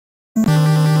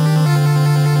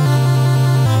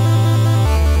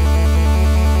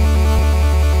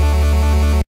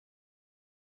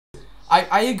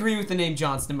I agree with the name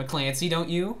Johnston McClancy, don't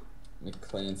you?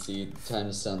 McClancy kind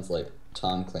of sounds like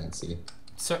Tom Clancy.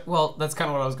 So, well, that's kind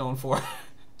of what I was going for.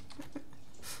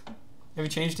 Have you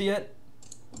changed it yet?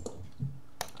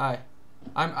 Hi.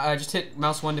 I just hit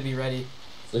mouse 1 to be ready.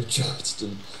 So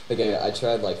Johnston. Okay, I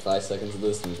tried like 5 seconds of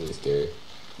this and it was really scary.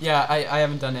 Yeah, I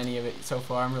haven't done any of it so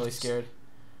far. I'm really scared.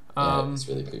 Yeah, it's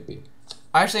really creepy.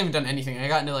 I actually haven't done anything. I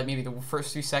got into like maybe the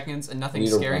first few seconds and nothing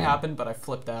scary happened, but I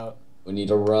flipped out. We need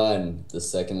to run the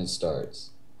second it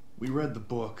starts. We read the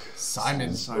book.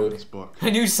 Simon's book. I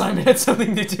knew Simon had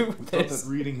something to do with We thought this. that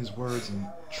reading his words and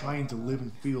trying to live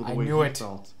and feel the way he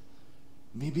felt.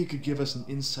 Maybe it could give us an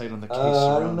insight on the case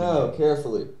surrounding I don't know. him.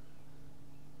 Carefully.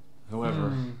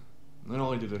 However, not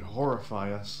only did it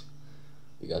horrify us,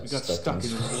 We got stuck in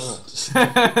his world.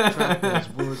 Okay, Trapped in his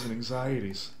words and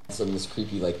anxieties. So this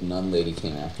creepy like nun lady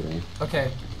came after me.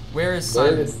 where is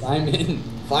Simon? Where is Simon?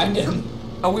 Find him.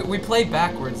 Oh, we played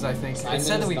backwards, I think. Simon it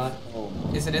said that is not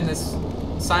home. Is it in this?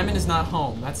 Simon is not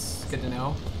home. That's good to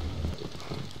know.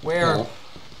 Where? No.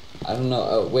 I don't know.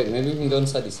 Oh, wait, maybe we can go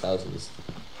inside these houses.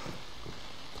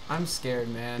 I'm scared,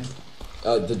 man.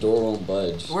 The door won't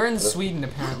budge. We're in Sweden,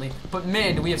 apparently. But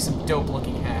man, do we have some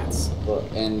dope-looking hats.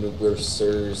 And we're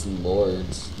sirs and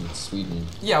lords in Sweden.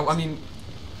 Yeah, I mean,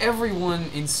 everyone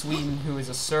in Sweden who is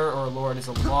a sir or a lord is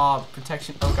a law of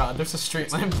protection. Oh god, there's a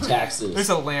street lamp. Taxes. There's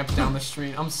a lamp down the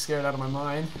street. I'm scared out of my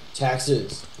mind.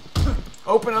 Taxes.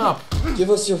 Open up. Give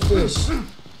us your fish.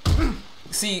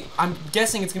 See, I'm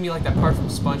guessing it's gonna be like that part from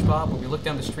SpongeBob where we look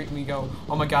down the street and we go,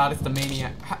 "Oh my god, it's the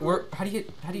maniac." How do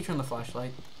you turn the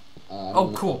flashlight?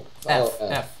 Oh, cool. F.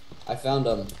 F. I found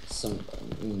some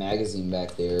magazine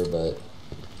back there, but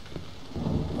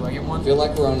Do I get one? I feel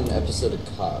like we're on an episode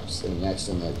of Cops and we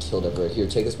accidentally killed everyone. Here,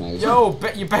 take this magazine. Yo,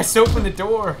 you best open the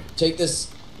door. Take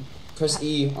this. Press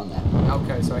E on that.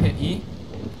 Okay, so I hit E.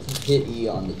 Hit E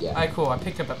on the Alright, cool. I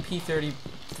picked up a P30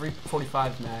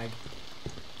 345 mag.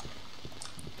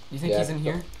 You think he's in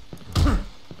here?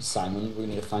 Simon, we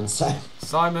need to find Simon.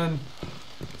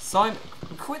 Simon,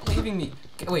 quit leaving me.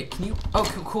 Wait, can you? Oh,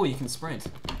 cool. You can sprint.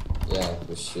 Yeah,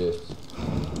 with shift.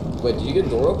 Wait, did you get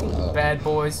the door open? Oh. Bad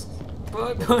boys.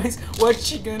 Bad boys,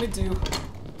 what you gonna do?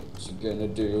 What you gonna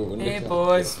do? Hey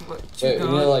boys, what you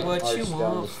gonna, like, what you march down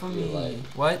want the from street, me? like,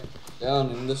 What? Down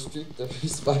in the street there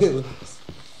is violence.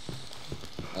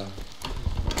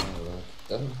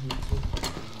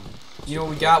 You know what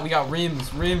we got? We got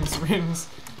rims. We're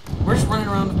just running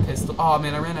around with a pistol. Oh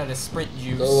man, I ran out of sprint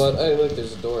juice. So what? Hey, look,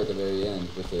 there's a door at the very end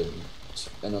with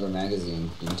another magazine.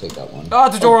 You can take that one. Oh,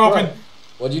 the door open.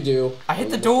 What'd you do? I hit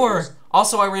the door.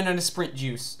 Also, I ran out of sprint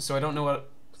juice, so I don't know what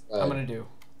I'm gonna do.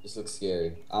 This looks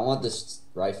scary. I want this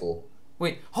rifle.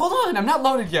 Wait, hold on. I'm not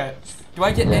loaded yet. Do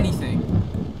I get anything?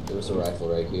 There's a rifle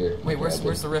right here. Wait, where's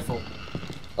the rifle?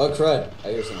 Oh crud! I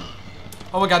hear something.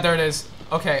 Oh my god, there it is.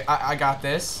 Okay, I got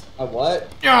this.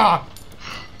 What? Yeah.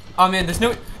 Oh man, there's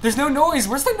no noise.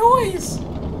 Where's the noise?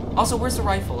 Also, where's the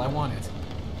rifle? I want it.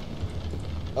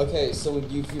 Okay, so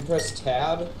if you press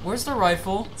tab, where's the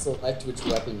rifle? Select which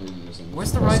weapon you're using.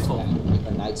 Where's the rifle?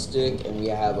 A nightstick, and we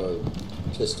have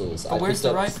pistols. But where's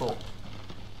the rifle?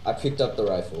 I picked up the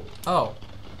rifle. Oh.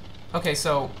 Okay,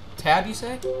 so tab, you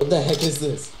say? What the heck is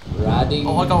this? Riding.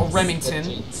 Oh, I got Remington.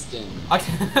 Stinston.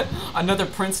 Another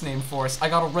Prince name for us. I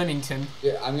got a Remington.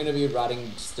 Yeah, I'm gonna be riding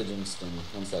Stinston.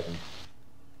 1 second.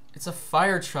 It's a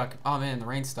fire truck. Oh man, the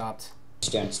rain stopped.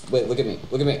 Wait, look at me.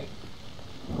 Look at me.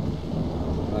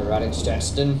 Am I riding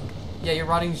Stinston? Yeah, you're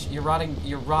rotting. You're rotting.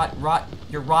 You're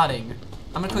rotting.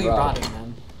 I'm gonna call you rotting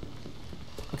then.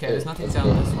 Okay, there's nothing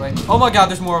down this way. Oh my god,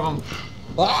 there's more of them.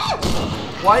 Ah!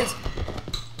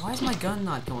 Why is my gun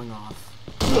not going off?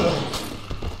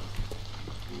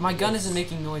 My gun isn't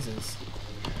making noises.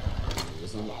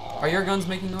 Are your guns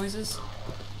making noises?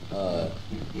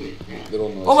 Little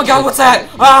noise. Oh my god, what's that?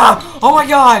 Ah! Oh my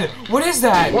god! What is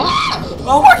that?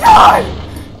 Oh my god!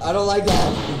 I don't like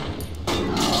that.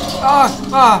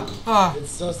 Ah!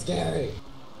 It's so scary.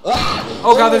 Ah!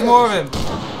 Oh god, there's more of him.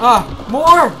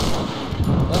 More!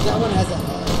 But that one has a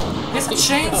head. He has a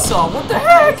chainsaw. What the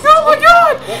heck? Oh my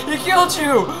god! He killed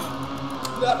you!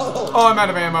 No! Oh, I'm out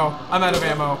of ammo. I'm out of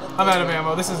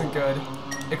ammo. This isn't good.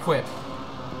 Equip.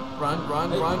 Run.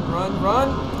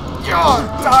 Yeah,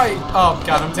 die! Oh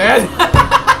god, I'm dead. That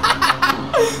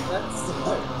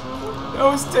sucked. That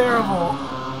was terrible.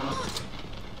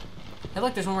 Hey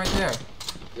look, there's one right there.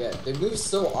 Yeah, they move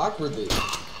so awkwardly.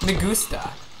 Me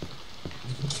gusta.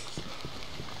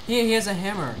 He has a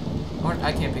hammer. Or,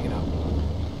 I can't pick it up.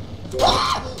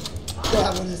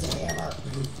 That one has a hammer.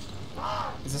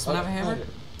 Does this one have a hammer?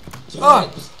 Oh!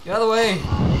 Get out of the way!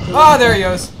 Oh, there he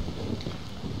goes.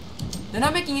 They're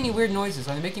not making any weird noises.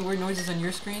 Are they making weird noises on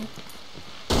your screen?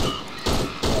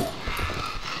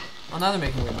 Oh, now they're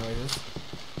making weird noises.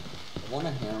 I want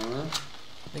a hammer.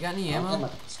 They got any ammo?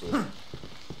 Yeah,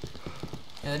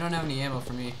 they don't have any ammo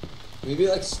for me. Maybe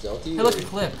like stealthy. Hey, look, a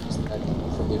clip.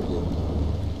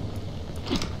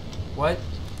 What?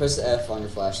 Press F on your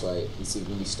flashlight and see if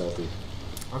you can be stealthy.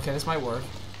 Okay, this might work.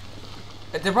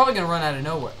 They're probably gonna run out of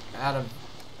nowhere.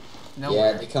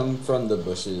 Yeah, they come from the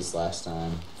bushes last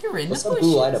time. You're in What's the that bushes.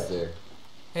 blue light up there?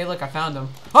 Hey, look, I found them.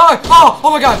 Oh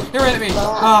my God! They ran at me.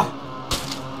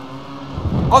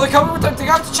 Oh, they're coming with they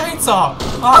got the chainsaw.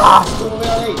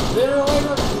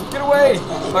 Get away!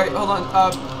 Alright, hold on.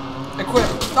 Equip.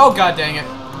 Oh God, dang it!